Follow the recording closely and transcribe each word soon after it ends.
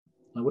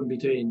I wouldn't be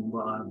doing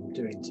what I'm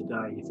doing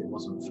today if it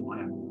wasn't for my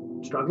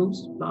own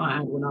struggles that I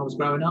had when I was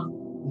growing up.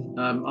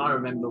 Mm. I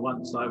remember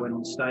once I went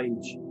on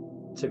stage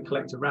to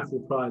collect a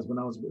raffle prize when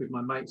I was with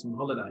my mates on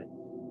holiday,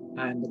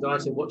 and the guy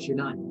said, "What's your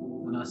name?"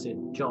 And I said,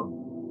 "John."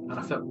 And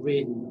I felt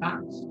really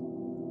embarrassed.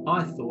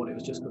 I thought it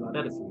was just because I'd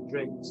had a few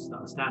drinks that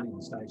I was standing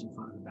on stage in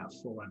front of about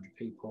 400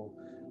 people.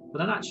 But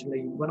then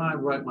actually, when I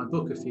wrote my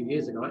book a few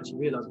years ago, I actually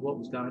realised what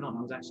was going on.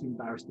 I was actually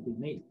embarrassed to be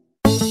me.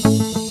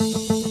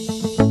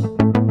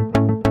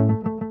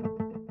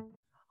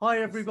 Hi,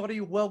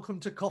 everybody. Welcome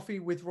to Coffee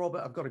with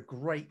Robert. I've got a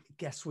great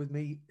guest with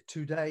me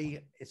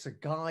today. It's a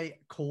guy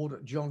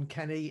called John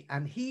Kenny,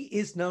 and he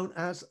is known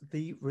as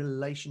the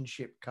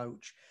relationship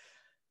coach.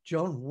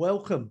 John,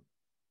 welcome.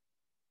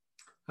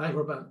 Hi,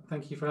 Robert.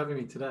 Thank you for having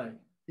me today.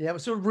 Yeah, it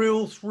was a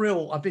real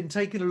thrill. I've been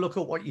taking a look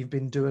at what you've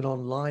been doing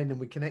online, and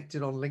we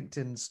connected on LinkedIn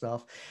and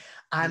stuff.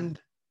 And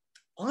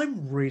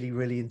I'm really,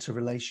 really into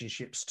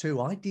relationships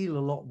too. I deal a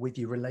lot with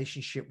your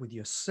relationship with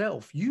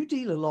yourself. You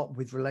deal a lot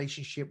with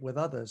relationship with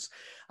others.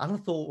 And I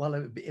thought, well,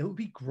 it would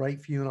be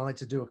great for you and I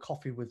to do a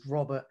coffee with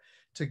Robert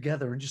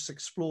together and just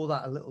explore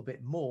that a little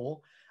bit more.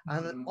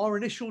 And our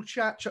initial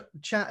chat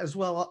as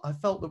well, I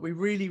felt that we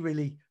really,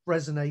 really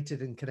resonated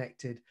and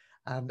connected.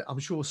 And I'm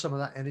sure some of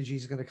that energy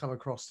is going to come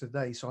across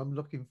today. So I'm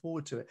looking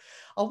forward to it.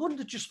 I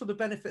wonder, just for the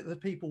benefit of the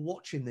people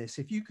watching this,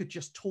 if you could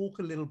just talk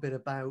a little bit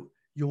about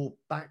your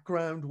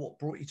background, what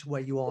brought you to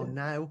where you are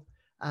now,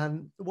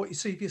 and what you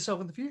see for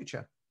yourself in the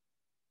future.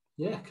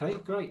 Yeah, okay,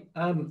 great.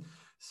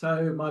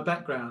 So my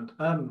background,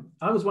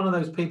 I was one of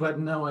those people who had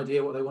no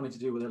idea what they wanted to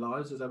do with their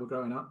lives as they were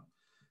growing up.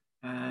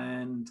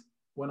 And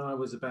when I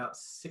was about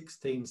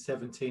 16,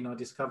 17, I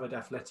discovered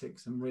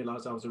athletics and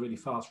realized I was a really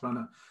fast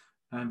runner.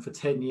 And for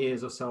 10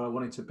 years or so, I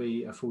wanted to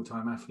be a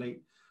full-time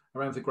athlete. I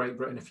ran for Great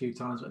Britain a few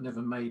times, but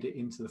never made it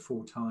into the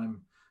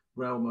full-time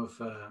realm of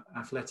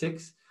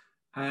athletics.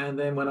 And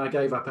then when I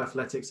gave up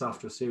athletics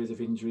after a series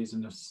of injuries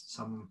and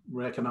some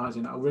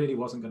recognizing I really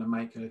wasn't going to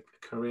make a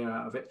career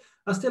out of it,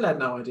 I still had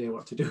no idea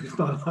what to do with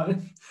my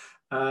life.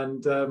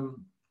 And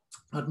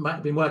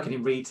I'd been working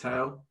in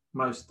retail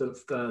most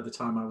of the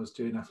time I was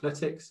doing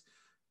athletics,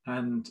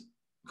 and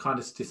kind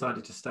of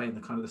decided to stay in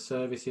the kind of the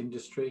service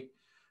industry.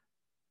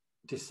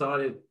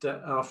 Decided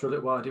that after a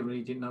little while I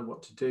didn't know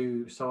what to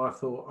do, so I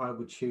thought I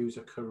would choose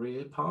a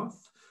career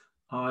path.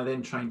 I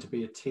then trained to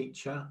be a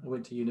teacher. I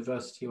went to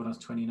university when I was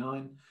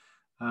 29.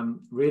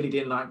 Really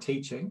didn't like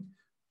teaching,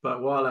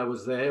 but while I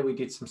was there, we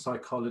did some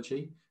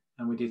psychology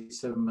and we did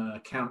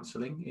some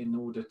counselling in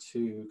order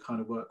to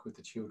kind of work with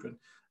the children.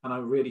 And I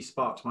really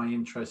sparked my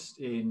interest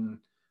in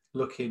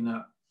looking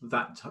at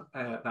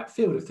that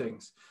field of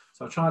things.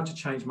 So I tried to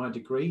change my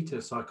degree to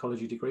a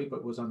psychology degree,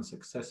 but was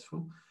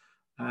unsuccessful.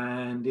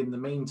 And in the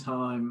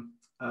meantime,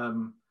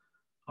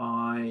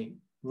 I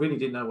really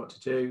didn't know what to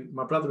do.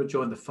 My brother had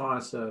joined the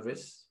fire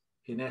service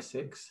in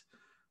Essex,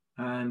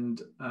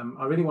 and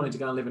I really wanted to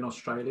go and live in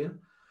Australia.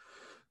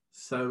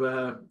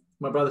 So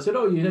my brother said,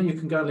 "Oh, you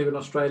can go and live in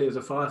Australia as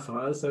a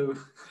firefighter." So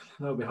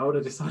lo and behold, I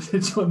decided to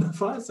join the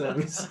fire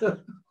service. Wow.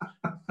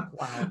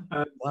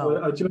 And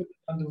Wow. I joined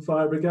the London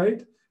Fire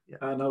Brigade, Yeah.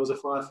 and I was a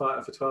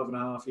firefighter for 12 and a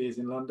half years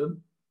in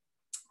London.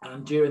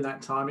 And during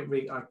that time,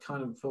 I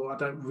kind of thought I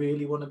don't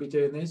really want to be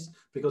doing this,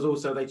 because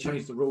also they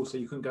changed the rules so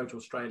you couldn't go to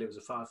Australia as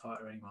a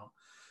firefighter anymore.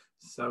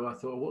 So I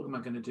thought, what am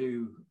I going to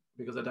do?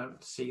 Because I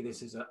don't see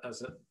this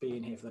as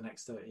being here for the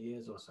next 30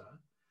 years or so.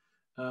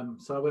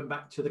 So I went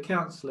back to the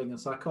counselling and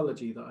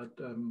psychology that I'd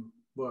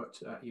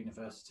worked at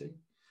university,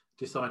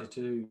 decided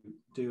to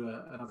do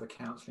another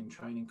counselling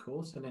training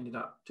course, and ended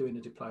up doing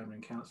a diploma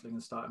in counselling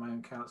and started my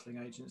own counselling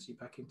agency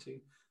back in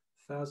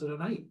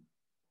 2008.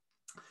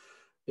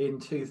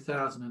 In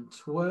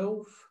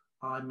 2012,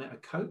 I met a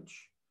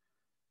coach,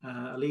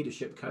 a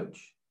leadership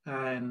coach,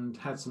 and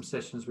had some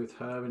sessions with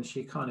her. And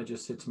she kind of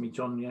just said to me,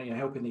 "John, you're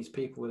helping these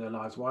people with their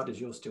lives. Why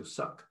does yours still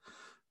suck?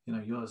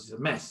 Yours is a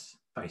mess,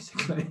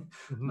 basically."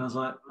 Mm-hmm. And I was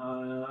like,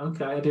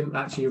 okay. I didn't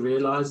actually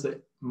realize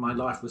that my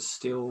life was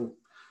still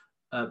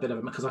a bit of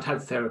a, because I'd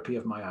had therapy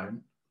of my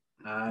own.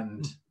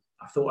 And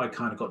I thought I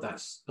kind of got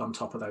that on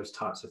top of those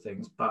types of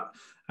things, but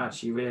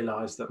actually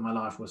realized that my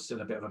life was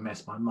still a bit of a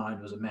mess. My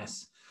mind was a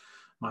mess.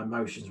 My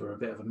emotions were a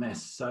bit of a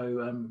mess.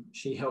 So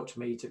she helped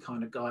me to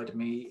kind of guide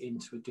me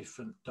into a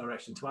different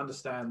direction, to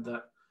understand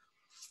that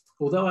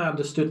although I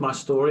understood my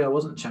story, I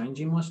wasn't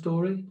changing my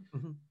story.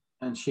 Mm-hmm.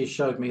 And she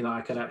showed me that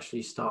I could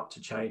actually start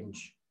to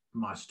change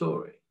my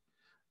story.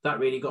 That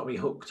really got me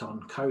hooked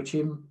on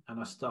coaching, and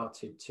I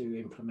started to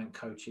implement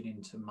coaching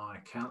into my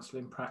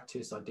counselling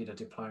practice. I did a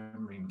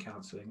diploma in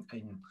counselling,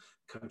 in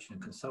coaching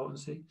and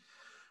consultancy.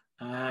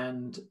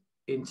 And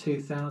in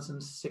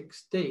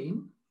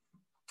 2016,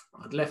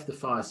 I'd left the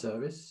fire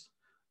service.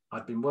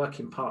 I'd been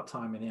working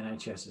part-time in the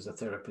NHS as a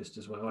therapist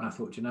as well. And I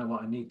thought, you know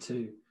what, I need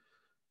to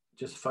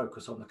just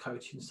focus on the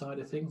coaching side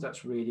of things.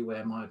 That's really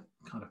where my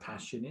kind of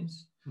passion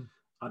is. Mm.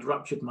 I'd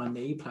ruptured my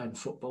knee playing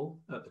football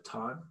at the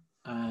time,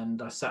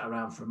 and I sat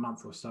around for a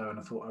month or so, and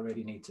I thought I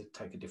really need to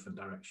take a different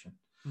direction.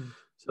 Mm.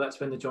 So that's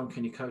when the John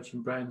Kenny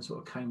coaching brand sort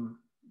of came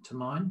to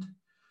mind.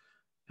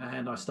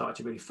 and I started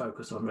to really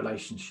focus on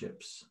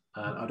relationships.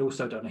 I'd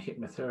also done a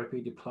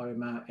hypnotherapy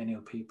diploma,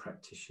 NLP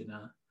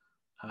practitioner,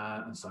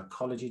 and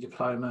psychology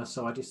diploma.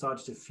 So I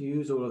decided to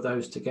fuse all of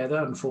those together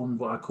and form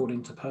what I call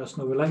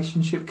interpersonal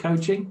relationship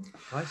coaching.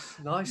 Nice,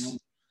 nice.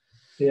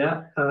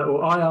 Yeah,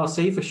 or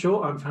IRC for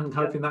short. I'm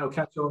hoping that will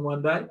catch on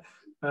one day.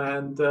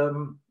 And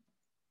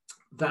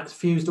that's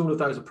fused all of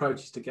those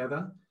approaches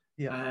together.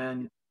 Yeah.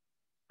 And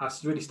I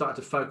really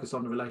started to focus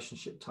on the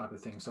relationship type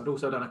of thing. So I'd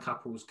also done a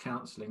couples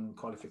counselling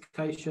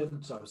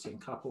qualification. So I was seeing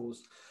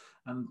couples.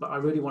 But I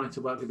really wanted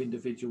to work with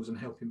individuals and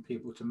helping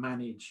people to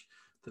manage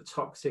the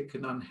toxic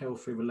and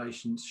unhealthy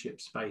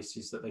relationship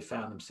spaces that they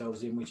found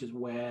themselves in, which is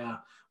where,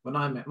 when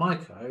I met my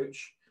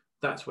coach,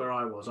 that's where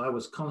I was. I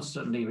was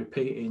constantly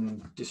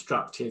repeating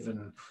destructive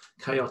and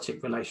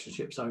chaotic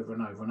relationships over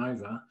and over and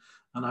over.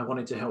 And I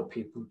wanted to help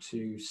people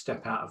to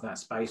step out of that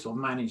space or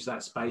manage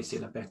that space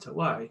in a better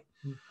way.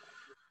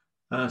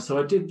 So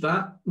I did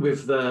that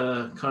with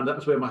that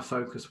was where my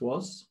focus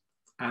was.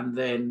 And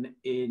then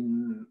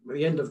in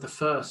the end of the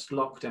first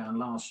lockdown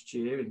last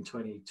year in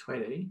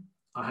 2020,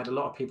 I had a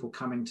lot of people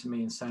coming to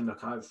me and saying,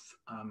 look,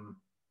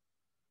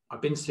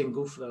 I've been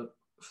single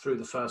through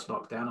the first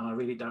lockdown, and I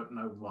really don't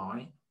know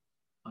why.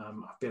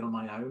 I've been on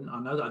my own. I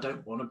know that I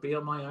don't want to be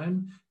on my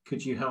own.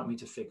 Could you help me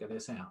to figure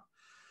this out?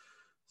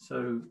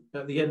 So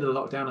at the end of the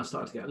lockdown, I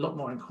started to get a lot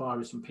more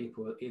inquiries from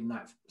people in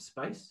that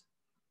space.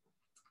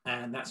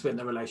 And that's when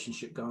the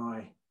relationship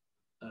guy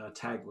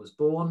tag was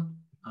born.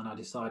 And I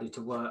decided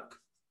to work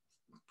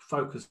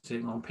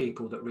focusing on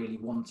people that really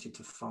wanted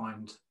to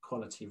find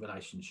quality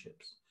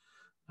relationships.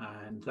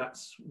 And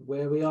that's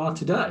where we are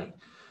today.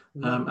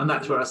 And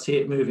that's where I see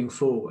it moving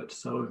forward.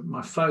 So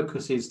my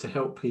focus is to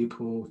help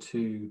people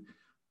to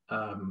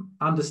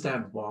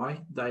understand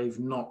why they've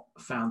not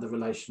found the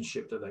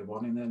relationship that they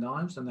want in their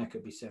lives. And there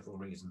could be several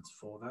reasons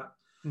for that.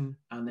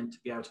 And then to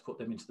be able to put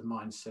them into the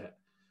mindset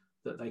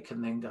that they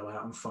can then go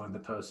out and find the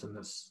person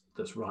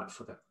that's right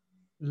for them.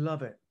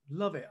 Love it.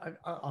 Love it.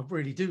 I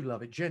really do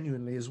love it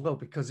genuinely as well,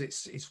 because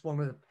it's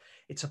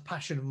a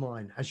passion of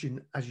mine, as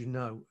you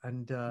know.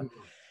 And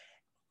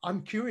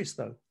I'm curious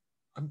though.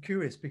 I'm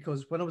curious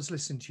because when I was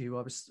listening to you,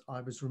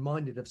 I was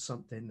reminded of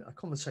a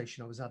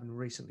conversation I was having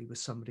recently with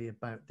somebody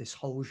about this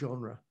whole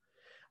genre,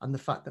 and the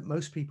fact that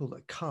most people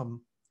that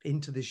come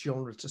into this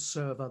genre to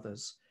serve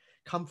others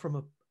come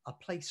from a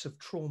place of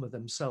trauma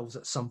themselves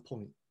at some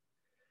point.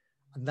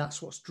 And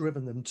that's what's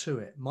driven them to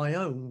it. My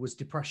own was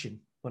depression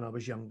when I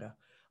was younger.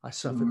 I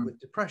suffered with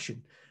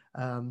depression.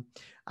 And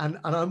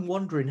I'm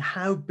wondering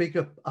how big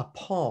a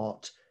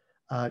part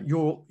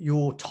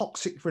your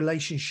toxic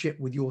relationship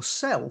with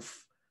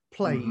yourself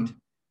played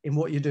in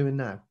what you're doing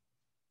now.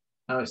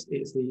 Oh, it's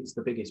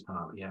the biggest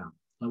part, yeah.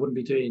 I wouldn't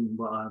be doing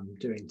what I'm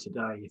doing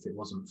today if it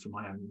wasn't for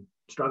my own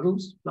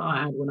struggles that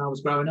I had when I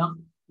was growing up.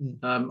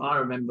 I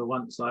remember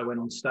once I went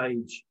on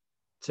stage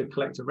to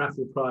collect a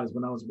raffle prize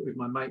when I was with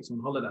my mates on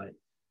holiday.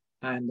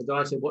 And the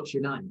guy said, "What's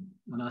your name?"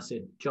 And I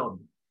said, "John."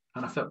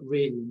 And I felt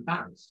really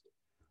embarrassed.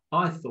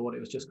 I thought it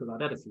was just because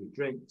I'd had a few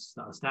drinks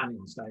that I was standing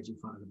on stage in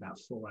front of about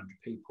 400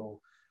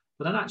 people.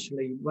 But then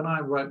actually, when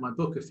I wrote my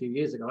book a few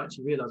years ago, I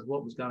actually realized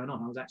what was going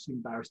on. I was actually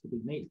embarrassed to be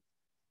me.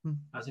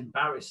 I was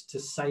embarrassed to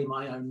say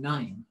my own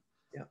name.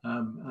 Yeah.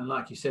 And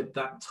like you said,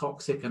 that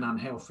toxic and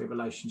unhealthy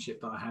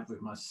relationship that I had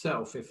with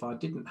myself, if I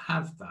didn't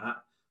have that,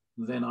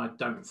 then I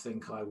don't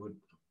think I would.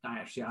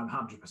 Actually, I'm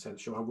 100%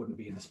 sure I wouldn't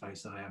be in the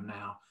space I am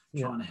now,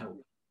 trying to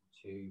help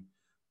to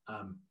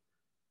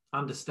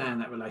understand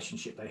that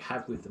relationship they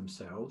have with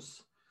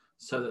themselves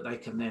so that they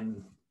can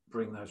then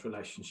bring those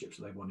relationships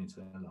that they want into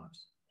their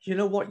lives. You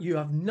know what? You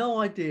have no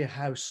idea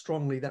how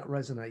strongly that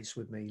resonates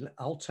with me.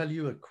 I'll tell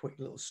you a quick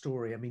little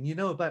story. I mean, you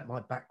know about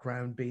my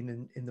background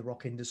being in the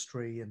rock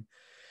industry and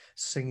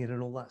singing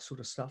and all that sort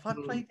of stuff. I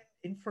played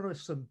in front of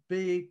some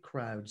big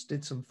crowds,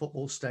 did some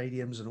football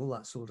stadiums and all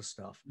that sort of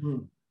stuff.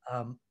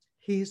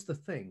 Here's the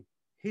thing.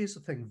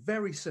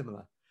 Very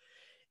similar.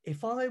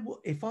 If I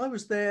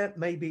was there,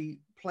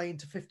 maybe playing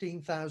to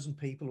 15,000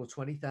 people or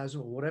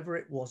 20,000 or whatever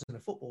it was in a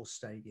football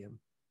stadium,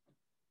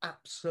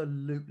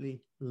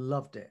 absolutely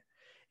loved it.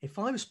 If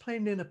I was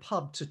playing in a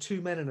pub to two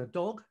men and a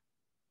dog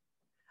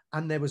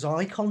and there was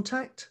eye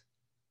contact,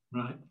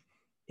 right,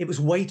 it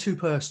was way too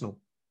personal.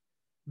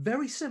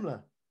 Very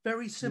similar,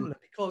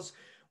 because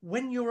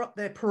when you're up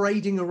there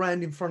parading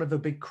around in front of a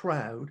big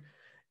crowd,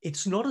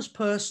 it's not as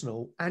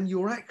personal and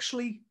you're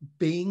actually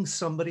being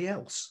somebody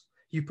else.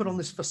 You put on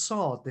this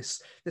facade,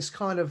 this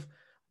kind of,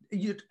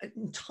 you're an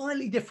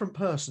entirely different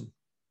person.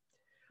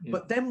 Yeah.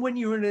 But then when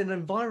you're in an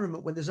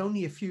environment where there's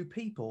only a few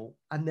people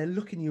and they're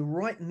looking you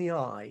right in the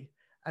eye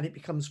and it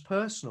becomes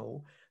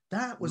personal,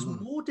 that was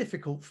more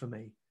difficult for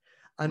me.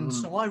 And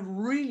so I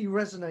really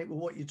resonate with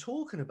what you're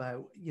talking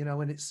about, you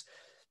know, and it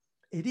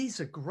is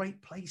a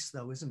great place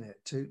though, isn't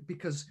it?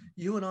 Because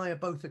you and I are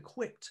both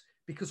equipped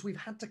because we've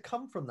had to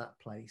come from that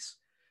place.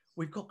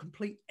 We've got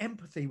complete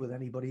empathy with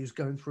anybody who's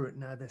going through it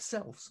now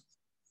themselves.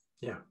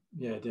 Yeah,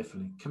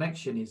 definitely.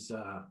 Connection is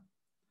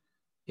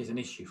an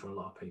issue for a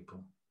lot of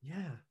people.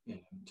 Yeah.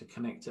 To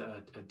connect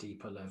at a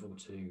deeper level,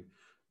 to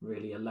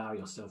really allow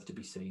yourself to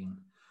be seen.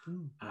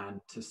 Mm.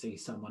 And to see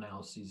someone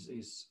else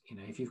is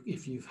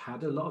if you've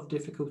had a lot of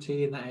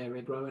difficulty in that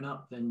area growing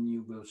up, then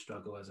you will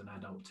struggle as an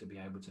adult to be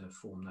able to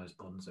form those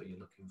bonds that you're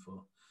looking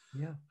for.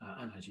 Yeah.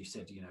 And as you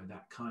said,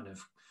 that kind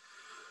of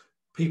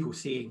people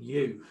seeing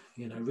you,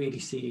 really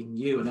seeing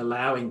you and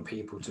allowing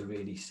people to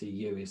really see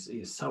you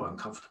is so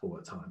uncomfortable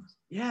at times.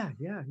 Yeah.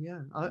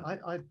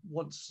 I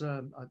once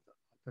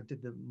I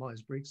did the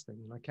Myers-Briggs thing,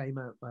 and I came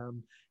out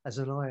as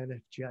an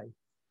INFJ,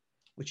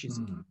 which is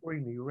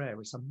extremely rare.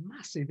 It's a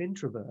massive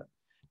introvert.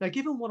 Now,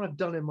 given what I've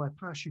done in my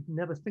past, you'd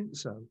never think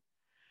so.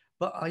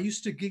 But I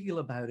used to giggle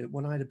about it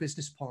when I had a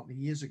business partner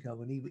years ago,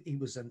 and he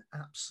was an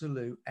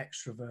absolute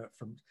extrovert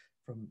from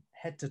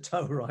head to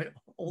toe, right,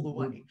 all the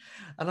way.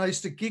 And I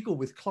used to giggle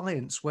with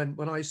clients when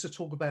I used to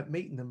talk about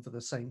meeting them for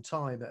the same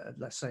time at,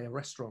 let's say, a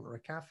restaurant or a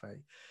cafe.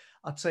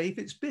 I'd say, if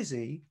it's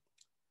busy,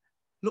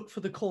 look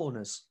for the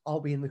corners. I'll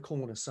be in the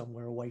corner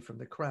somewhere away from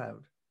the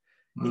crowd.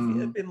 If it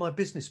had been my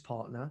business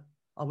partner,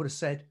 I would have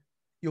said,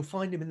 you'll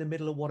find him in the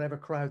middle of whatever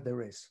crowd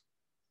there is.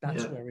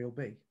 That's where he'll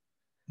be.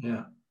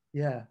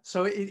 Yeah.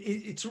 So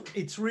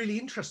it's really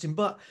interesting.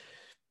 But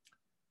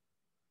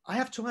I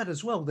have to add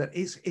as well that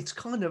it's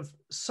kind of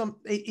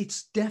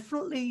it's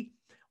definitely,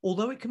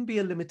 although it can be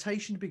a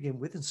limitation to begin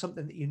with and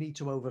something that you need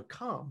to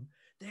overcome,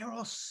 there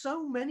are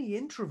so many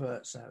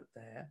introverts out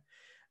there,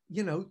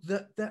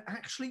 that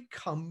actually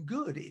come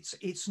good.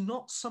 It's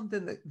not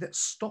something that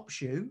stops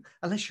you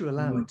unless you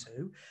allow it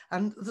to.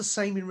 And the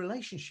same in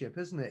relationship,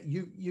 isn't it?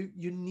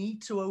 You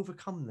need to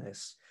overcome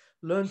this.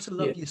 Learn to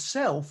love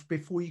yourself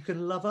before you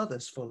can love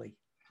others fully,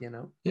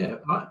 Yeah,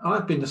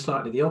 I've been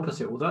slightly the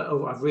opposite.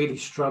 Although I've really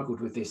struggled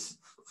with this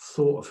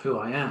thought of who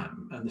I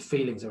am and the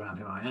feelings around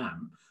who I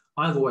am,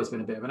 I've always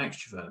been a bit of an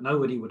extrovert.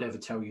 Nobody would ever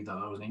tell you that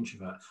I was an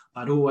introvert.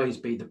 I'd always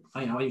be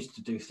I used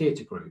to do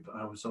theatre group.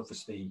 I was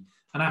obviously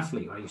an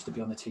athlete. I used to be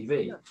on the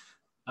TV.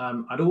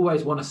 I'd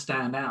always want to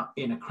stand out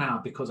in a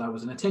crowd because I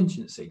was an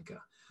attention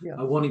seeker.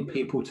 I wanted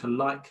people to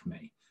like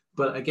me.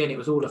 But again, it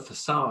was all a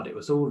facade. It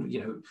was all,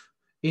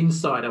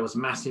 inside I was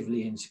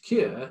massively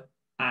insecure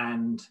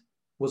and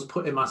was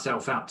putting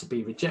myself out to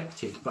be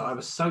rejected. But I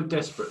was so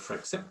desperate for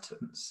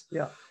acceptance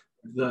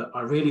that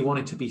I really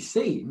wanted to be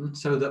seen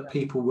so that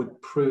people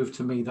would prove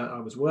to me that I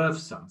was worth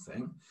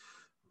something.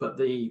 But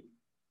the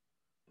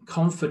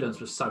confidence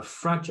was so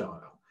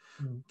fragile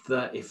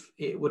that if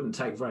it wouldn't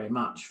take very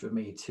much for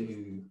me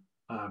to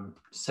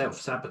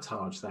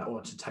self-sabotage that,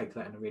 or to take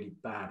that in a really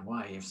bad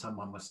way if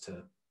someone was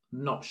to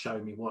not show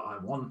me what I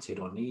wanted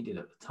or needed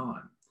at the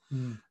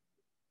time.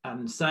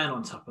 And staying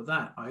on top of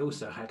that, I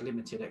also had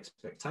limited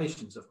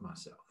expectations of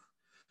myself.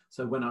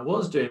 So when I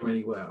was doing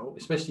really well,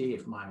 especially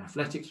if my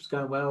athletics was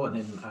going well, and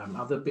then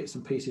other bits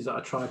and pieces that I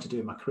tried to do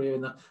in my career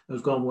and that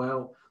have gone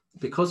well,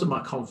 because of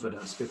my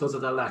confidence, because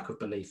of the lack of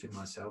belief in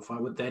myself, I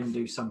would then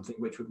do something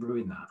which would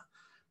ruin that.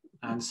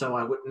 And so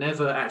I would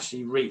never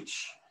actually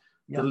reach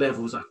the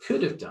levels I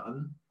could have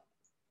done,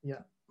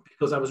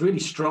 because I was really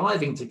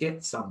striving to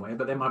get somewhere.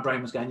 But then my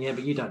brain was going,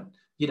 but you don't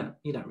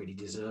really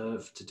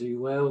deserve to do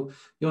well.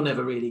 You're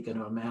never really going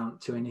to amount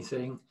to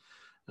anything.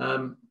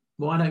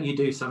 Why don't you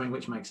do something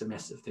which makes a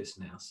mess of this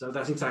now? So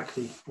that's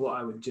exactly what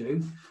I would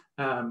do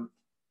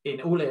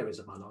in all areas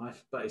of my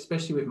life, but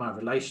especially with my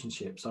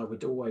relationships. I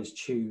would always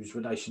choose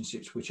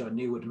relationships which I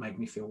knew would make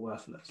me feel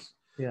worthless.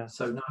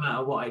 So no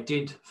matter what I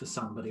did for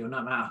somebody, or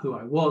no matter who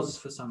I was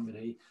for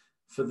somebody,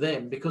 for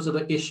them, because of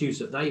the issues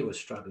that they were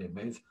struggling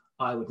with,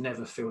 I would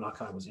never feel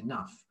like I was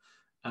enough.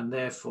 And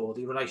therefore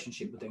the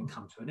relationship would then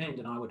come to an end,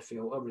 and I would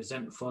feel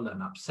resentful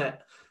and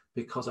upset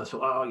because I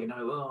thought,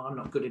 I'm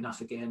not good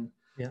enough again.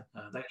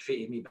 They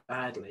treated me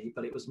badly.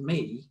 But it was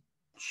me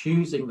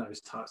choosing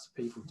those types of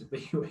people to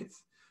be with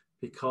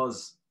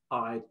because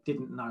I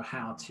didn't know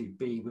how to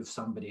be with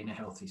somebody in a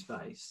healthy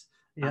space.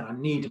 And I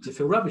needed to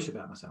feel rubbish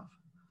about myself.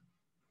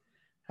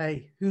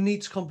 Hey, who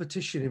needs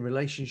competition in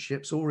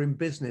relationships or in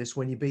business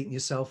when you're beating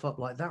yourself up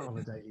like that on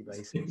a daily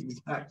basis?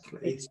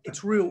 Exactly.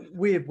 It's real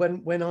weird.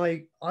 When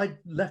I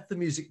left the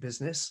music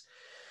business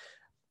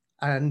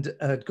and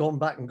had gone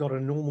back and got a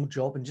normal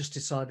job and just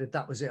decided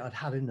that was it, I'd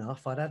had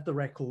enough. I'd had the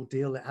record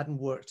deal. It hadn't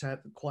worked out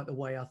quite the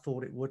way I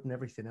thought it would and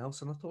everything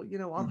else. And I thought,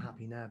 I'm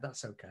happy now.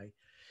 That's okay.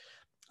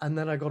 And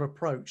then I got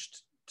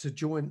approached to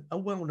join a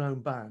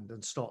well-known band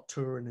and start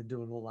touring and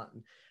doing all that.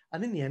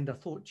 And in the end, I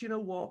thought, do you know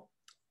what?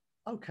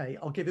 Okay,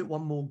 I'll give it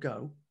one more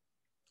go.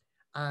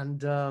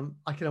 And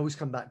I can always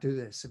come back, do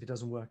this if it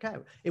doesn't work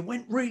out. It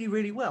went really,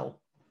 really well.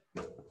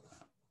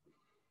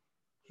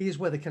 Here's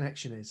where the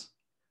connection is.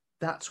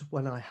 That's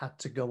when I had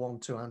to go on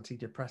to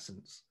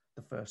antidepressants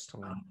the first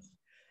time.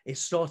 It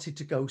started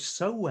to go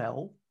so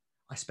well,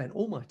 I spent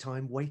all my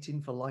time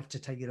waiting for life to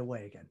take it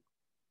away again.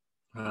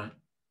 Right.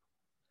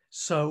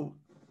 So,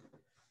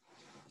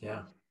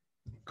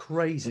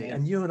 crazy.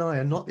 And you and I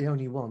are not the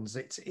only ones.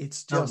 It's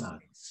just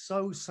it's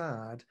so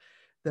sad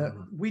that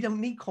we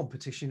don't need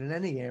competition in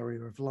any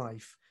area of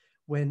life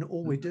when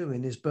all we're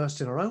doing is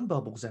bursting our own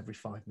bubbles every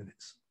 5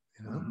 minutes.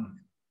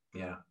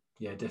 Yeah,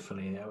 Yeah,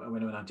 definitely.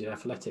 When I did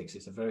athletics,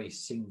 it's a very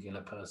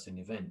singular person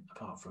event,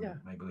 apart from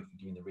maybe if you're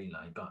doing the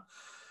relay. But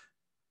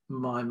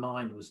my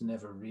mind was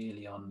never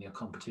really on the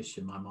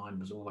competition. My mind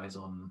was always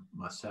on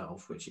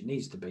myself, which it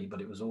needs to be, but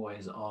it was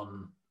always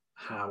on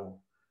how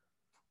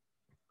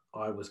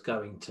I was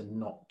going to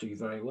not do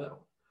very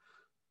well.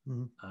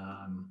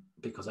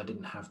 Because I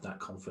didn't have that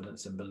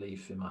confidence and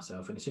belief in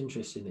myself. And it's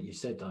interesting that you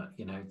said that,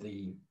 you know,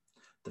 the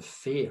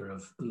fear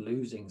of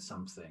losing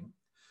something.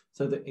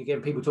 So that,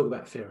 again, people talk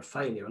about fear of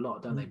failure a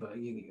lot, don't they? But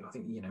I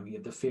think, you know,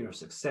 the fear of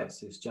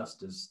success is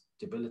just as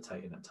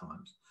debilitating at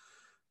times,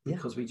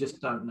 because we just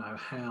don't know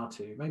how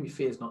to, maybe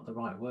fear is not the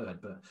right word,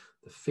 but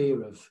the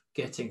fear of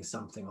getting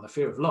something, or the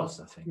fear of loss,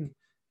 I think.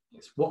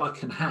 It's what I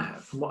can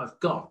have and what I've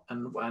got.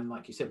 And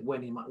like you said,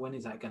 when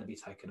is that going to be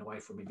taken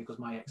away from me? Because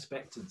my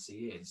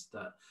expectancy is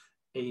that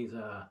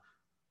either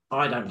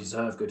I don't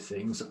deserve good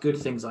things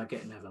I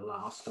get never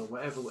last, or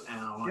whatever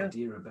our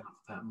idea about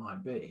that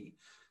might be.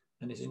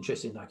 And it's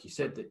interesting, like you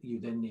said, that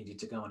you then needed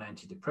to go on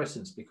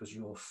antidepressants because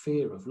your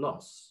fear of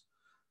loss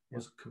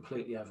was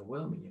completely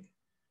overwhelming you.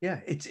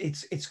 Yeah,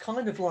 it's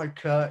kind of like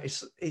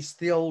it's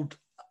the old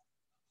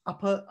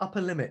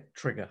upper limit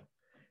trigger.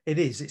 It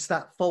is. It's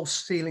that false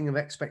ceiling of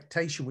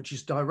expectation, which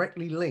is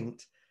directly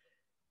linked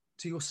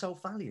to your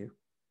self-value.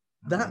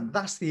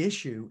 That's the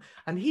issue.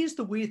 And here's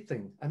the weird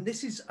thing, and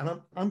this is, and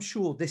I'm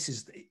sure this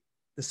is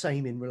the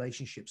same in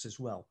relationships as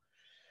well.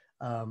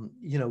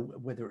 You know,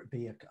 whether it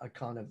be a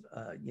kind of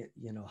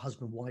you know,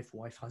 husband wife,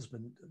 wife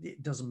husband,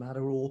 it doesn't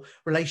matter, or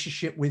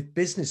relationship with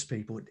business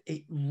people,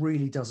 it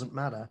really doesn't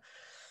matter.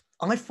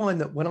 I find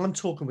that when I'm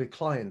talking with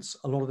clients,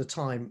 a lot of the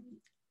time,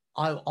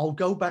 I'll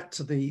go back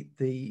to the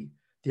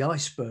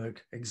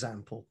iceberg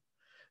example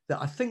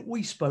that I think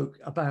we spoke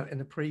about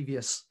in a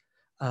previous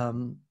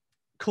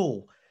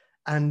call.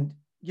 And,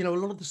 you know,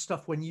 a lot of the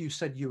stuff when you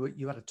said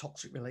you had a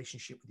toxic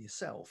relationship with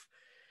yourself,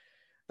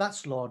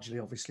 that's largely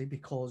obviously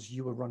because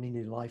you were running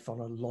your life on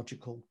a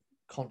logical,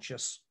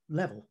 conscious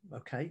level.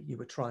 Okay. You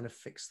were trying to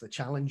fix the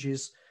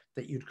challenges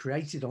that you'd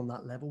created on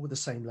that level with the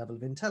same level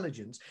of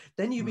intelligence.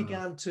 Then you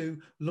began to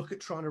look at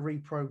trying to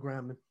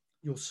reprogram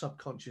your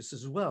subconscious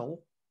as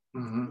well.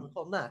 Work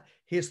on that.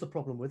 Here's the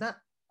problem with that.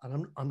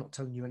 And I'm not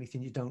telling you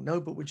anything you don't know,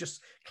 but we'll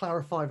just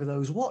clarify for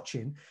those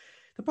watching.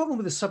 The problem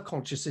with the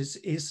subconscious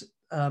is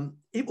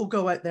it will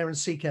go out there and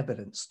seek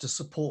evidence to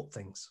support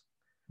things,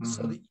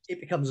 so that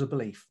it becomes a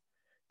belief.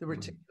 The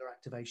reticular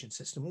activation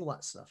system, all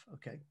that stuff.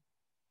 Okay.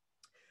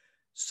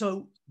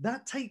 So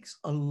that takes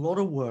a lot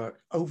of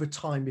work over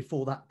time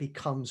before that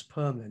becomes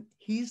permanent.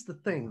 Here's the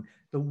thing.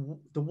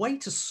 The way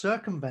to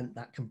circumvent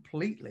that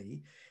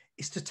completely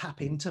is to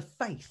tap into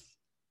faith.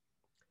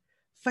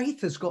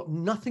 Faith has got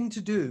nothing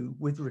to do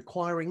with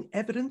requiring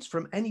evidence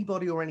from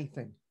anybody or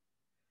anything.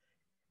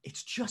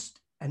 It's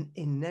just an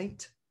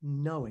innate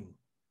knowing.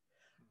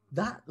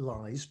 That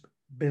lies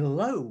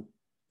below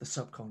the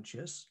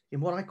subconscious in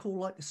what I call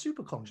like the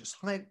superconscious,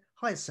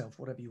 higher self,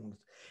 whatever you want.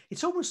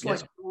 It's almost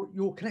like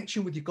your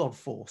connection with your God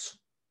force,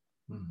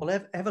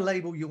 whatever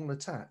label you want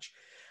to attach.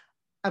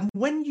 And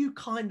when you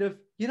kind of,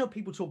 you know,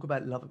 people talk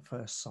about love at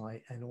first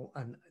sight and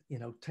you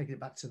know, taking it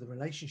back to the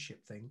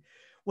relationship thing.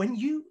 When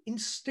you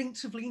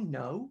instinctively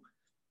know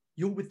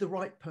you're with the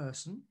right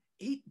person,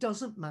 it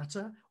doesn't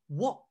matter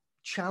what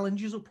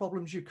challenges or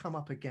problems you come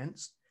up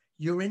against.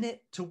 You're in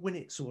it to win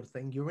it, sort of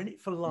thing. You're in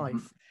it for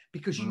life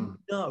because you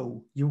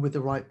know you're with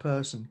the right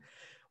person.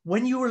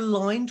 When you're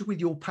aligned with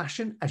your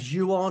passion, as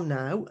you are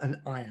now, and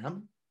I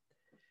am,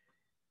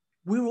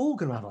 we're all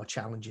going to have our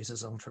challenges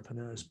as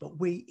entrepreneurs, but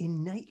we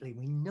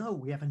know,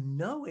 we have a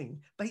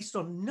knowing based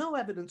on no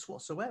evidence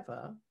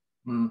whatsoever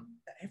that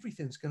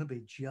everything's going to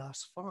be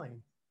just fine.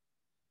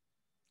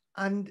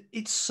 And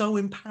it's so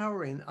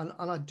empowering. And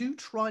I do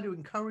try to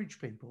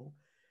encourage people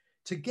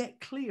to get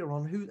clear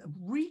on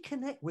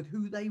reconnect with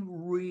who they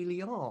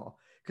really are.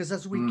 Because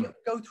as we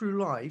go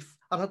through life,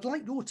 and I'd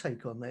like your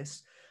take on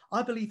this,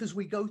 I believe as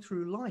we go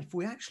through life,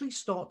 we actually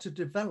start to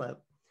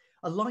develop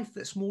a life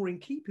that's more in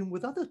keeping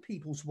with other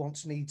people's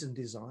wants, needs, and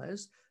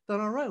desires than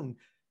our own,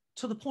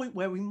 to the point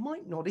where we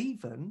might not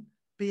even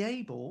be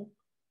able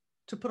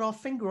to put our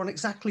finger on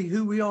exactly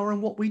who we are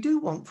and what we do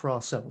want for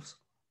ourselves.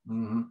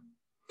 Can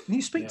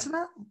you speak to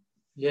that?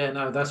 Yeah,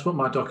 no, that's what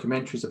my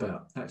documentary is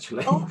about,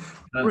 actually. Oh,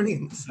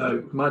 brilliant.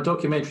 So my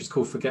documentary is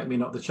called Forget Me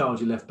Not, The Child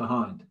You Left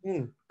Behind,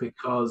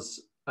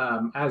 because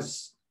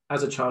as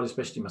a child,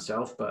 especially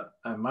myself, but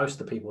most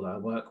of the people that I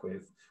work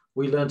with,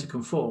 we learn to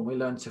conform. We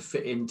learn to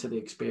fit into the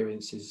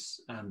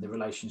experiences and the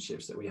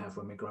relationships that we have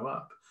when we grow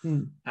up.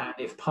 And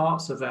if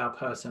parts of our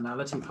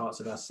personality, parts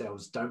of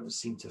ourselves don't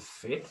seem to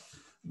fit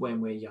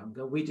when we're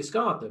younger, we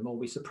discard them or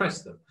we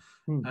suppress them.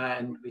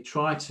 And we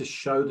try to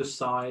show the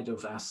side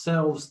of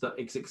ourselves that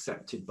is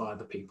accepted by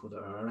the people that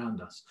are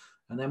around us.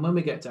 And then when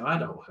we get to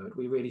adulthood,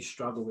 we really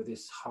struggle with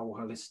this whole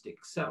holistic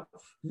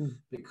self,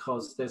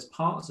 because there's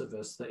parts of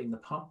us that in the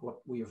past, what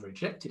we have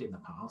rejected in the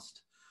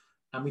past,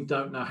 and we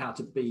don't know how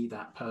to be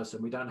that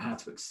person. We don't know how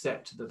to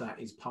accept that that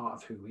is part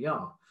of who we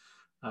are.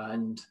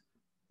 And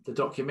the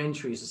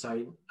documentary is to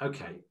say,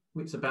 okay,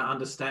 it's about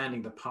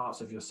understanding the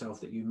parts of yourself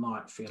that you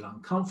might feel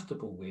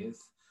uncomfortable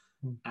with,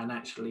 and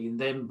actually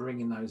then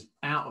bringing those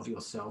out of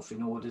yourself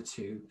in order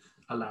to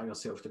allow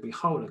yourself to be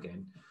whole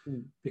again.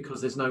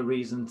 Because there's no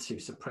reason to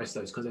suppress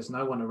those, because there's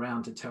no one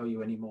around to tell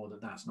you anymore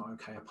that that's not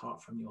okay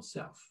apart from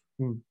yourself.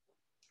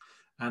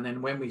 And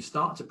then when we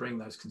start to bring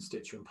those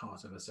constituent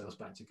parts of ourselves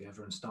back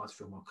together and start to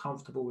feel more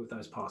comfortable with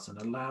those parts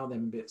and allow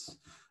them bits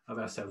of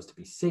ourselves to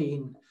be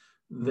seen,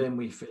 then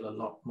we feel a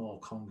lot more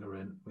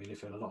congruent, we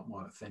feel a lot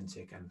more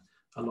authentic and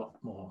a lot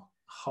more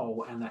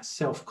whole. And that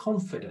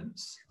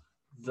self-confidence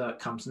that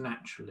comes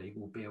naturally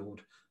will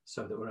build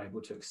so that we're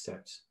able to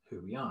accept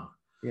who we are.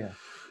 Yeah.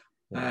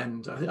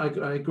 And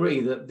I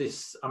agree that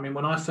this, I mean,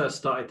 when I first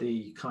started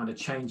the kind of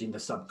changing the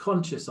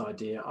subconscious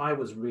idea, I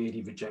was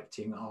really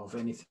rejecting of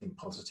anything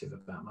positive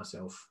about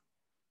myself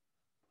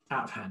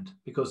out of hand,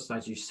 because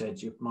as you said,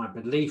 my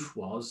belief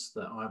was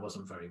that I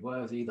wasn't very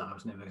worthy, that I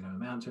was never going to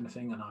amount to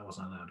anything, and I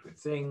wasn't allowed good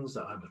things,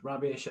 that I was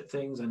rubbish at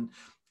things. And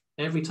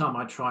every time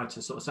I tried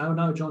to sort of say, oh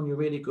no, John, you're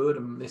really good,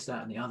 and this,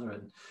 that, and the other,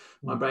 and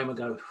my brain would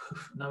go,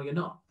 no, you're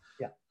not.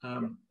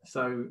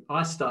 So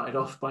I started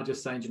off by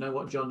just saying, you know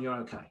what, John, you're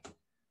okay.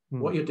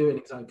 What you're doing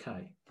is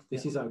okay.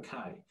 This is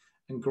okay.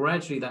 And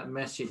gradually that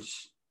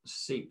message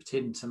seeped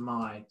into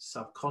my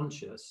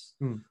subconscious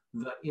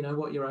that, you know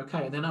what, you're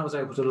okay. And then I was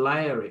able to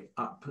layer it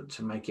up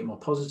to make it more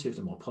positive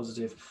and more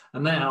positive.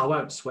 And now I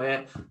won't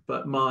swear,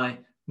 but my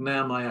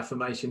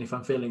affirmation, if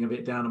I'm feeling a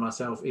bit down on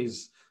myself,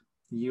 is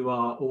you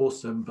are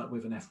awesome, but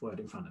with an F word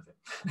in front of it.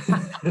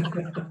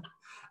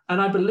 And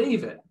I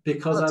believe it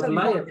because I've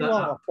layered that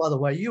up. By the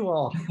way, you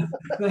are.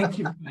 Thank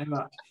you very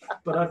much.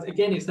 But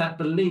again, it's that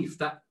belief,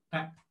 that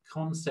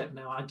concept.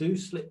 Now I do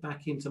slip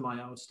back into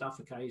my old stuff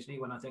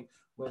occasionally when I think,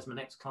 where's my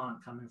next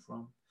client coming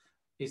from?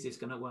 Is this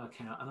going to work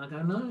out? And I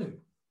go, no,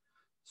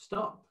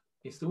 stop.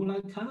 It's all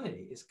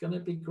okay. It's going to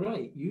be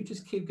great. You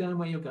just keep going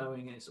where you're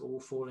going and it's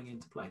all falling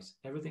into place.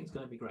 Everything's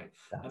going to be great.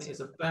 And it's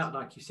about,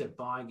 like you said,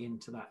 buying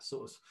into that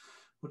sort of,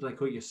 what do they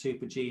call it, your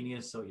super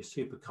genius or your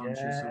super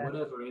conscious or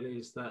whatever it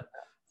is, that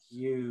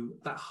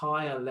that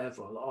higher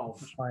level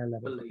of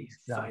belief,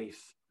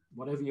 faith,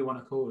 whatever you want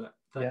to call it,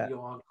 that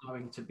you are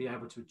going to be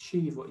able to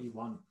achieve what you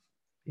want.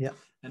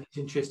 And it's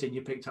interesting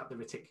you picked up the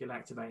reticular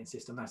activating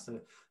system. That's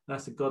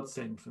a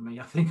godsend for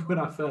me. I think when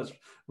I first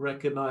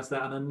recognized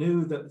that, and I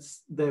knew that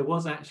there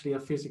was actually a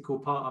physical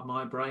part of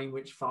my brain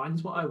which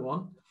finds what I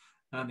want,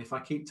 and if I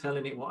keep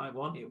telling it what I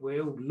want, it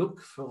will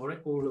look for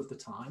it all of the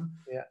time.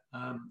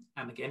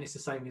 And again, it's the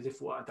same as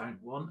if what I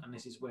don't want, and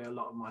this is where a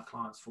lot of my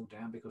clients fall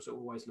down, because they're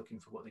always looking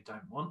for what they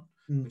don't want,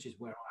 which is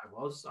where I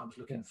was. I was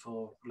looking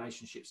for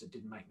relationships that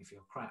didn't make me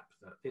feel crap,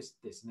 that this,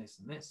 and this,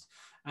 and this.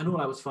 And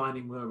all I was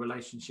finding were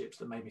relationships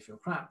that made me feel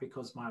crap,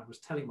 because I was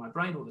telling my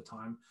brain all the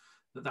time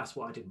that that's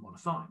what I didn't want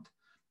to find.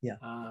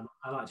 I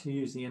like to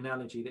use the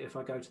analogy that if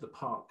I go to the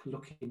park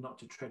looking not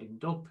to tread in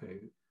dog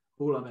poo,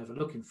 all I'm ever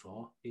looking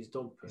for is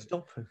dog poo. It's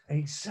dog poo.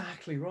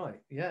 Exactly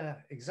right. Yeah,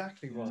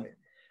 exactly right.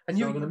 And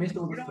so you know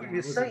what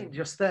you're saying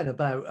just then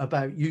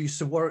about you used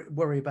to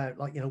worry about,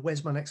 like, you know,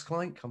 where's my next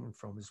client coming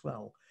from as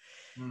well.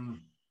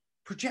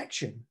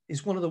 Projection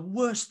is one of the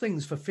worst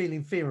things for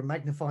feeling fear and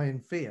magnifying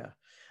fear.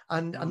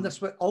 And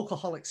that's where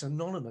Alcoholics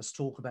Anonymous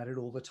talk about it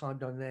all the time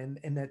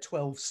in their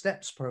 12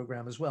 steps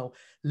program as well.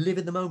 Live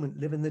in the moment,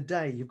 live in the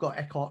day. You've got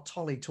Eckhart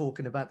Tolle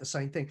talking about the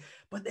same thing.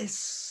 But there's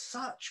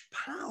such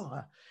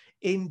power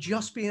in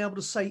just being able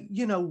to say,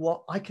 you know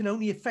what, I can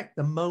only affect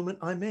the moment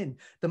I'm in.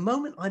 The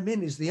moment I'm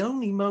in is the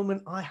only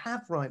moment I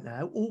have right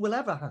now or will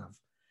ever have.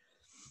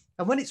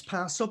 And when it's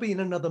past, I'll be in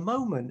another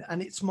moment.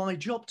 And it's my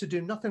job to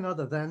do nothing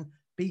other than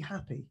be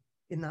happy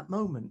in that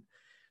moment.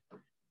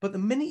 But the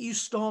minute you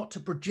start to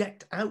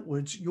project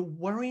outwards, you're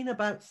worrying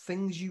about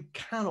things you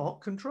cannot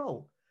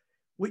control,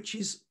 which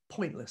is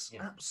pointless,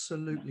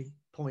 absolutely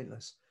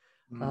pointless.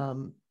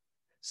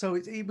 So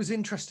it was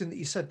interesting that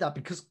you said that,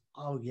 because,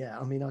 I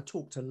mean, I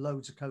talk to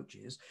loads of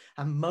coaches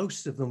and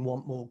most of them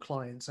want more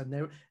clients,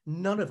 and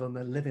none of them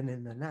are living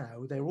in the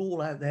now. They're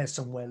all out there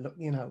somewhere,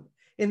 you know,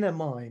 in their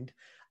mind,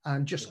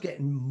 and just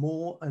getting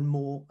more and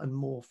more and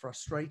more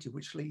frustrated,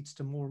 which leads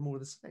to more and more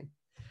of the same.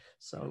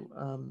 So,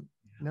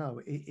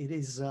 no, it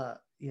is, I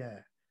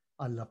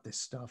love this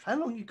stuff. How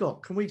long you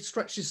got? Can we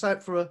stretch this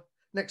out for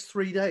next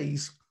 3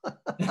 days?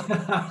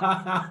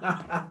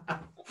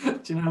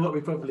 Do you know what?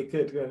 We probably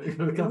could. I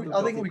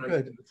think we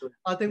could.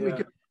 We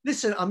could.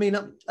 Listen, I mean,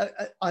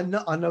 I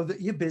know that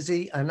you're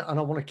busy, and I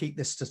want to keep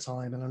this to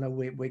time, and I know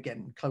we're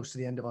getting close to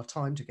the end of our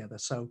time together.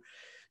 So,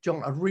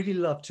 John, I'd really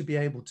love to be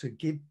able to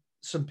give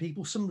some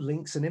people some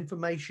links and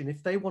information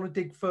if they want to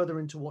dig further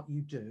into what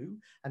you do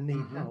and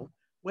need help.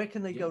 Where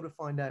can they go to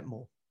find out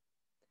more?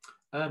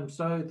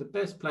 So the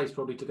best place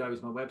probably to go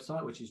is my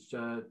website, which is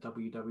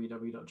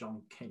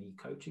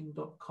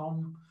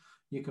www.johnkennycoaching.com.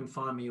 You can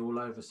find me all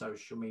over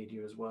social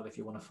media as well. If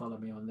you want to follow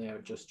me on there,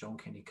 just John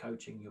Kenny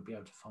Coaching, you'll be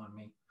able to find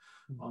me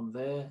on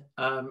there.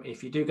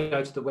 If you do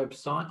go to the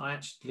website, I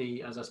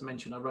actually, as I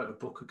mentioned, I wrote a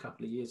book a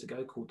couple of years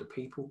ago called The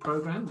People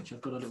Program, which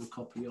I've got a little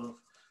copy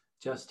of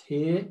just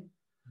here.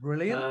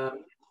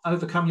 Brilliant.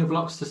 Overcome Your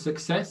Blocks to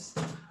Success.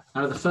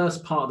 The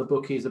first part of the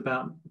book is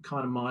about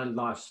kind of my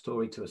life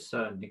story to a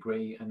certain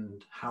degree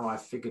and how I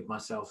figured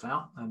myself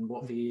out and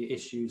what the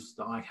issues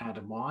that I had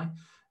and why.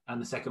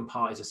 And the second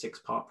part is a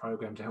 6-part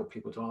program to help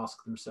people to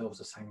ask themselves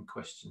the same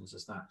questions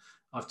as that.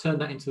 I've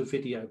turned that into a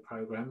video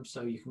program,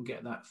 so you can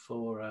get that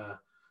for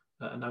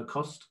at no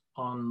cost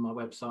on my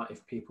website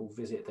if people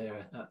visit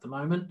there at the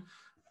moment.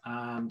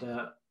 And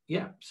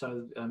yeah,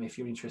 so if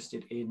you're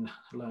interested in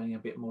learning a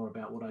bit more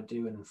about what I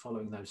do and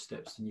following those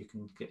steps, then you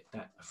can get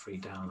that a free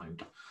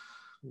download.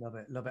 Love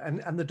it, love it.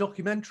 And the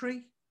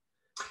documentary?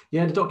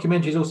 Yeah, the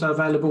documentary is also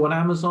available on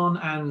Amazon.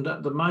 And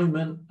at the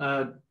moment,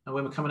 when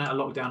we're coming out of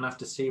lockdown, I have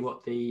to see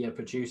what the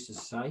producers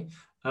say.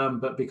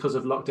 But because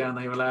of lockdown,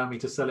 they allow me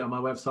to sell it on my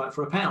website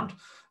for £1.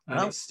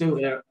 And it's still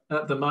there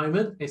at the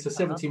moment. It's a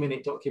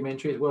 70-minute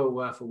documentary. It's well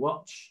worth a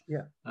watch.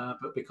 Yeah.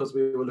 But because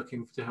we were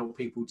looking to help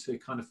people to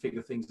kind of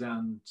figure things out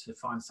and to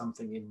find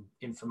something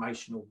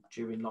informational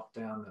during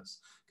lockdown that's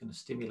going to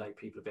stimulate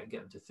people a bit and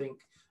get them to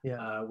think,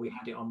 we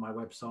had it on my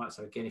website.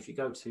 So again, if you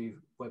go to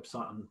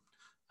website and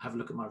have a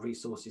look at my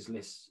resources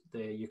list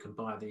there, you can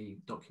buy the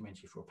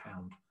documentary for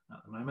 £1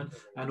 at the moment.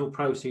 And all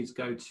proceeds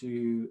go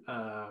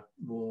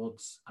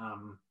towards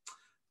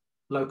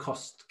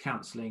low-cost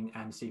counselling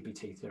and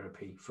CBT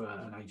therapy for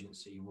an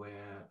agency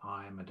where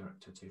I am a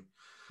director too.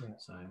 Yeah.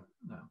 So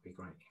that would be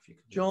great if you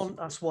could. John,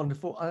 that's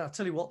wonderful. I'll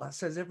tell you what, that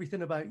says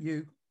everything about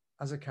you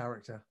as a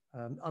character.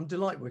 I'm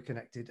delighted we're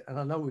connected, and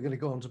I know we're going to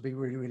go on to be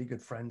really, really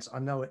good friends. I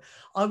know it.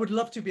 I would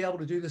love to be able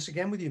to do this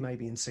again with you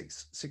maybe in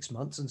six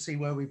months and see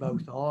where we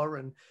both are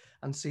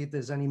and see if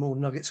there's any more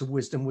nuggets of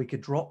wisdom we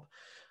could drop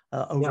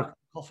over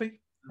coffee.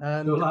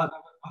 And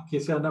you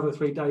say another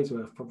 3 days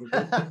worth, probably.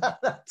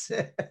 That's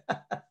it.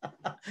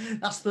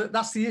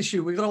 That's the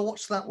issue. We've got to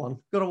watch that one.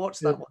 Got to watch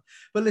that one.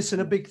 But listen,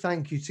 a big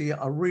thank you to you.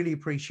 I really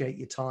appreciate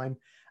your time.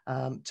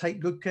 Take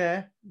good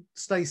care.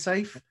 Stay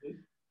safe.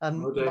 And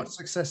much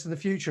success in the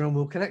future. And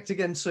we'll connect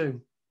again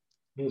soon.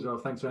 Here's well.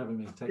 Thanks for having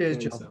me. Cheers,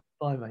 John.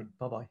 Bye, mate.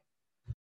 Bye-bye.